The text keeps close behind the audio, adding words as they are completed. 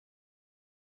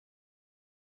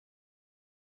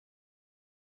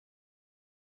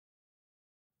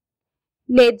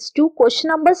Let's do question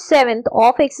number 7th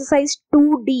of exercise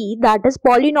 2D, that is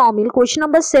polynomial. Question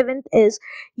number 7th is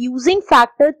using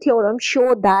factor theorem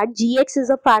show that gx is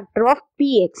a factor of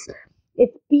px.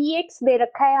 If px दे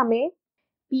रखा है हमें,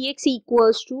 px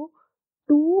equals to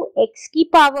 2x की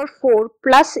power 4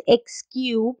 plus x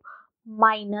cube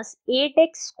minus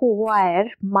 8x square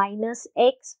minus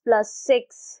x plus 6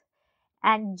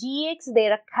 and gx दे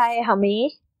रखा है हमें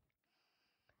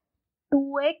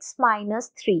 2x minus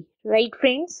 3, right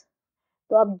friends.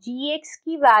 तो अब gx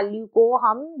की वैल्यू को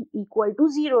हम इक्वल टू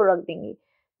 0 रख देंगे,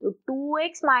 तो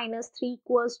 2x minus 3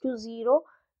 equals to 0,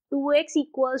 2x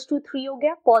equals to 3 हो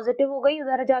गया, पॉजिटिव हो गई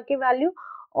उधर जाके वैल्यू,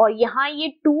 और यहाँ ये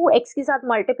 2x के साथ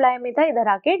मल्टीप्लाई में था, इधर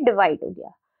आके डिवाइड हो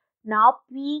गया। नाउ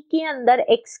p के अंदर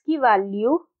x की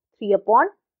वैल्यू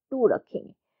 3/2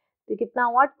 रखेंगे, तो कितना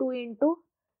हुआ 2 इंटू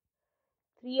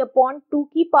 3/2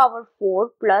 की पावर 4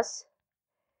 प्लस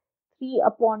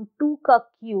 3/2 का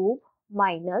क्यूब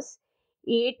माइनस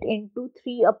 8 इंटू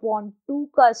 3/2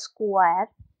 का square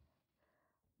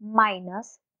minus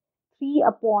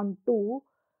 3/2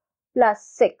 plus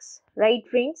 6, right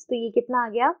friends. तो ये कितना आ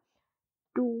गया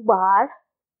 2 बार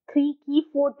 3 की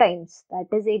 4 times,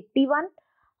 that is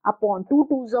 81/2,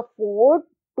 2 is 4,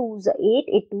 2 is 8,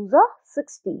 8 2 is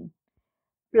 16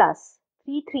 plus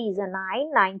 3 3 is 9,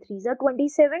 9 3 is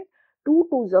 27, 2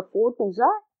 2 is 4, 2 is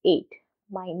 8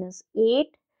 minus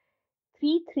 8,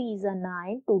 3 3 is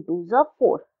 9, 2 2 is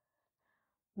 4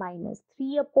 minus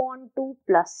 3/2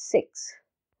 plus 6,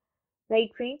 right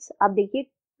friends. अब देखिए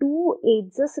 2 8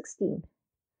 is 16,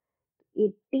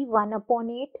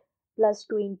 81/8 plus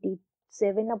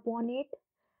 27/8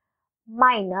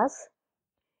 minus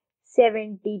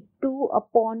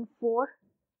 72/4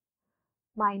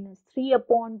 minus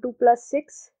 3/2 plus 6,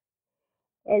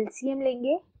 LCM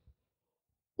लेंगे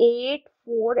 8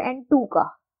 4 and 2 का,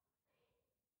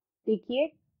 देखिए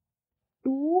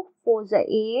 2 4 is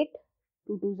 8,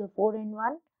 2 2 is 4 and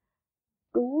 1,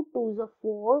 2 2 is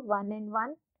 4, 1 and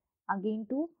 1, again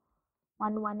 2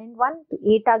 1 1 and 1, तो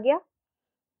 8 आ गया।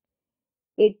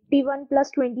 81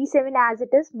 plus 27 as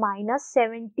it is minus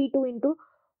 72 into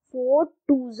 4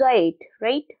 2 is 8,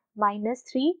 right, minus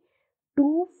 3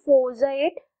 2 4 is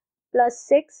 8 plus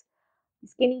 6,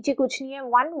 इसके नीचे कुछ नहीं है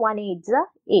 1 1 8 is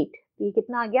 8, तो ये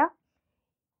कितना आ गया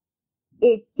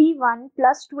 81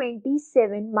 plus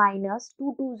 27 minus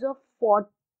 2 2 is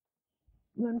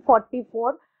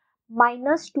 44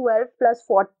 minus 12 plus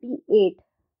 48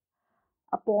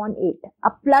 upon 8।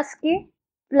 अब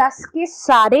प्लस के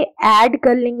सारे ऐड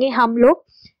कर लेंगे हम लोग,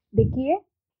 देखिए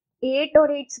 8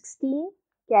 और 8 16,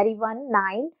 कैरी 1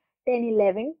 9 10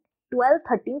 11 12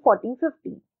 13 14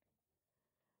 15,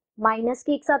 माइनस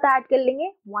के एक साथ ऐड कर लेंगे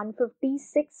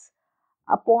 156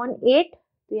 अपॉन 8,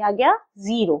 तो ये आ गया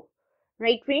 0,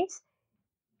 right friends,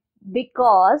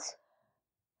 because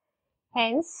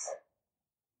hence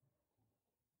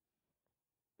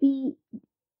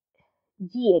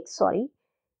gx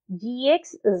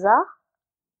is a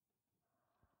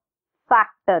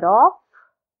factor of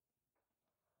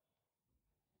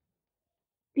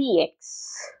px.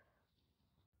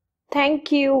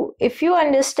 Thank you. If you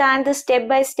understand the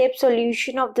step-by-step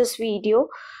solution of this video,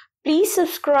 please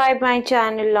subscribe my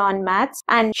channel on Maths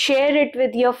and share it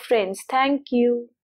with your friends. Thank you.